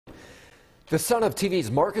The son of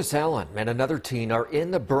TV's Marcus Allen and another teen are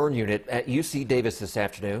in the burn unit at UC Davis this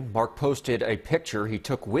afternoon. Mark posted a picture he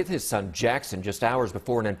took with his son Jackson just hours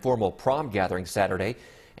before an informal prom gathering Saturday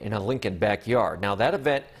in a Lincoln backyard. Now, that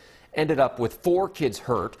event ended up with 4 kids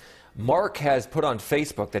hurt. Mark has put on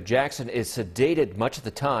Facebook that Jackson is sedated much of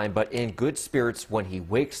the time, but in good spirits when he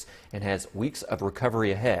wakes and has weeks of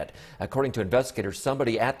recovery ahead. According to investigators,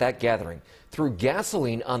 somebody at that gathering threw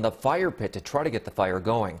gasoline on the fire pit to try to get the fire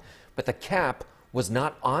going, but the cap was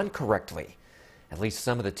not on correctly. At least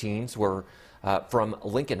some of the teens were from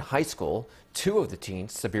Lincoln High School. 2 of the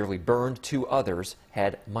teens severely burned, 2 others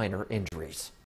had minor injuries.